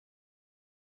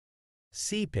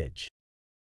Seepage.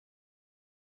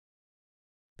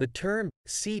 The term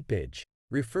seepage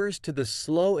refers to the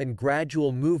slow and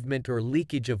gradual movement or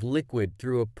leakage of liquid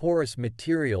through a porous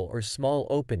material or small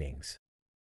openings.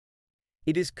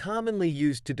 It is commonly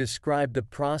used to describe the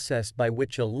process by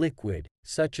which a liquid,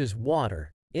 such as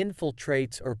water,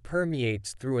 infiltrates or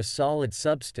permeates through a solid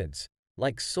substance,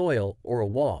 like soil or a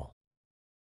wall.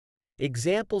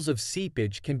 Examples of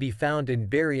seepage can be found in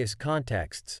various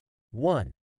contexts.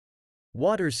 1.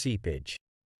 Water seepage.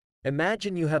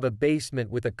 Imagine you have a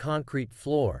basement with a concrete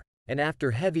floor, and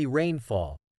after heavy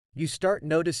rainfall, you start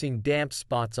noticing damp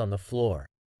spots on the floor.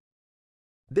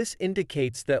 This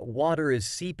indicates that water is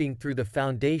seeping through the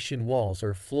foundation walls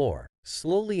or floor,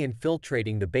 slowly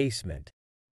infiltrating the basement.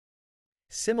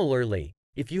 Similarly,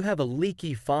 if you have a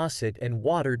leaky faucet and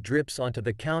water drips onto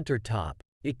the countertop,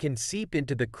 it can seep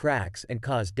into the cracks and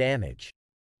cause damage.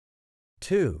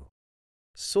 2.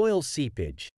 Soil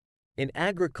seepage. In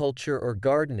agriculture or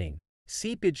gardening,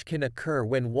 seepage can occur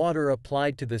when water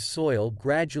applied to the soil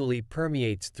gradually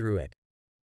permeates through it.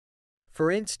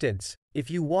 For instance, if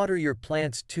you water your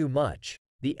plants too much,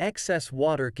 the excess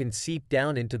water can seep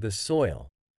down into the soil,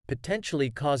 potentially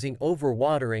causing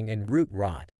overwatering and root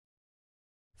rot.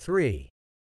 3.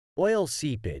 Oil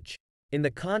seepage. In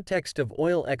the context of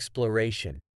oil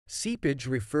exploration, seepage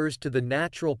refers to the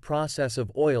natural process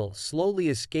of oil slowly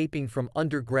escaping from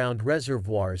underground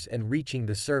reservoirs and reaching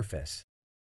the surface.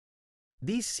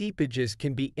 These seepages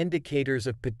can be indicators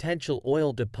of potential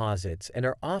oil deposits and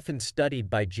are often studied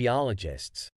by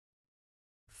geologists.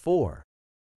 4.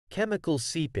 Chemical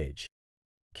seepage.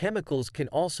 Chemicals can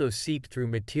also seep through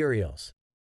materials.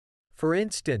 For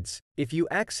instance, if you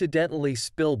accidentally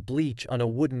spill bleach on a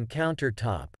wooden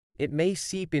countertop, it may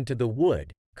seep into the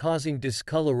wood, causing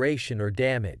discoloration or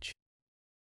damage.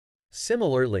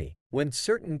 Similarly, when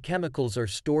certain chemicals are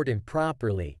stored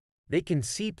improperly, they can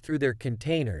seep through their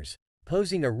containers,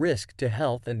 posing a risk to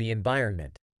health and the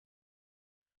environment.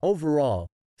 Overall,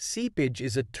 seepage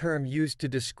is a term used to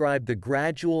describe the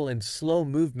gradual and slow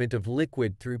movement of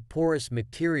liquid through porous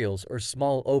materials or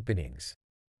small openings.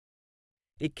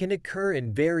 It can occur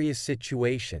in various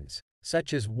situations,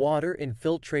 such as water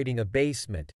infiltrating a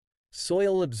basement,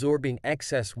 soil absorbing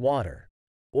excess water,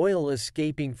 oil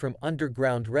escaping from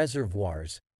underground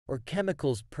reservoirs, or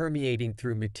chemicals permeating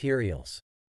through materials.